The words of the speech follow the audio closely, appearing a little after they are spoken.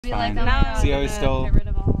Fine. Like, see how he still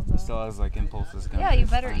has like impulses. Yeah, you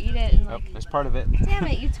better eat it. And, like, there's part of it. Damn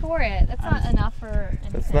it, you tore it. That's not enough for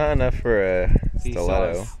anything. That's not enough for a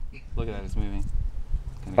stiletto. Look at that, it's moving.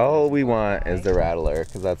 All we want is the rattler,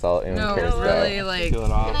 because that's all anyone cares about. Really, like. Peel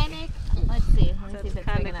it off. Can I make? Let's see. Let me see if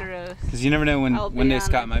it's big enough. Gross. Because you never know when one day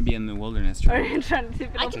Scott might be in the wilderness trying to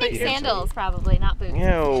I can make sandals probably, not boots.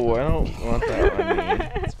 No, I don't want that on me.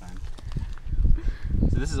 That's fine.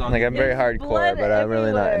 So this is all like I'm very hardcore, but I'm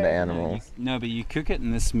really not into animals. No, but you cook it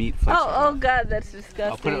and this meat floats. Oh god, that's disgusting.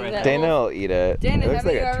 I'll put it right there. Dana will eat it. Dana, It looks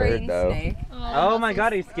like a turd though. Snake? Oh my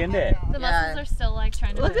god, he skinned it. The muscles are still like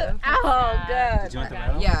trying to move. Oh god. Did you want the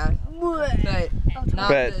rattle? Yeah, but not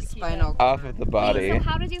the spinal cord. Off of the body. So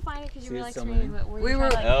how did you find it? Because you were like screaming. We were.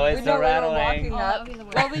 Oh, it's still rattling. Walking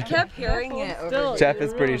up. Well, we kept hearing it over. Jeff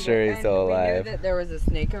is pretty sure he's still We alive. knew that there was a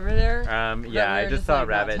snake over there. Yeah, I just saw a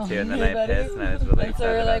rabbit too, and then I pissed, and I was really And so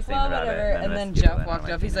we excited were like, about seeing well, the rabbit. whatever. And then Jeff walked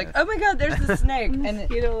up. He's like, oh my god, there's a snake.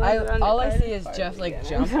 And all I see is Jeff like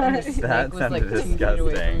jump, and the snake was like 2 feet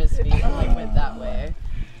away from his feet and like went that way.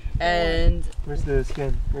 And where's the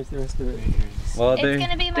skin? Where's the rest of it? Well, it's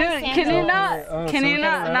gonna be my dude, sandals. can you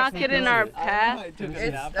not knock it in our path?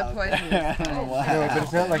 it's a poisonous snake. No, but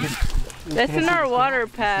it's not like it's... That's in our water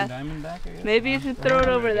path. Maybe you should throw it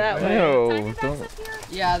over that way. No, don't.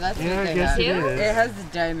 Yeah, that's what they have. It has the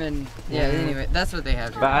diamond. Yeah, anyway, that's what they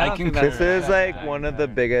have. But I can. This is like one of the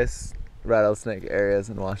biggest rattlesnake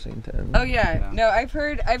areas in Washington. Oh yeah, no, I've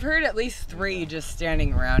heard at least 3 just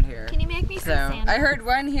standing around here. Can you make me some sandals? I heard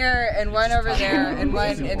one here and one over there and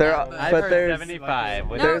one in that bush. I've heard 75.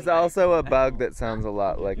 There's also a bug that sounds a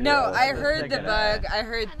lot like. No, I heard the bug. I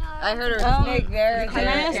heard a snake there. Can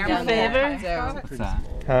I ask a favor? What's that?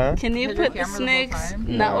 Huh? Can you put the snakes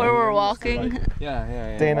not where we're walking?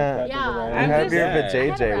 Yeah. Dana, you have your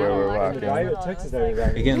vajayjay where we're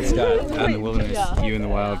walking. Again, Scott, out in the wilderness, you in the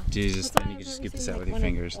wild, Jesus, then you can just scoop this out with your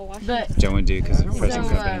fingers. Which I wouldn't do because it's pressing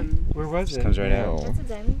company. Where was it? Just comes right out.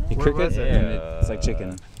 You cook it, and it's like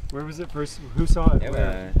chicken. Where was it first? Who saw it?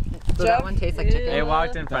 So that one tastes like chicken. It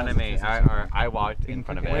walked in front of me, or I walked in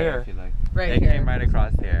front of it. Where? Right It here. came right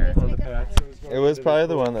across here. It was probably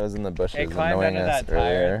the one that was in the bushes It climbed annoying under us that tire,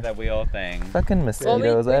 earlier. that wheel thing. Fucking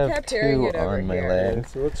mosquitoes. I have 2 on my leg.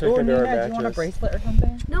 So we'll check into our mattress. Do you want a bracelet or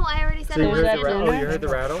something? No, I already said So you it was heard the rattle? Oh, you heard the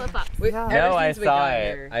rattle? Flip up. No, I saw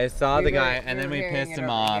it. I saw the guy, and then we pissed him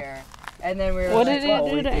off. And then we were What like, did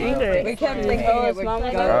he do to anger it? we kept thinking it would go.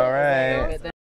 All right.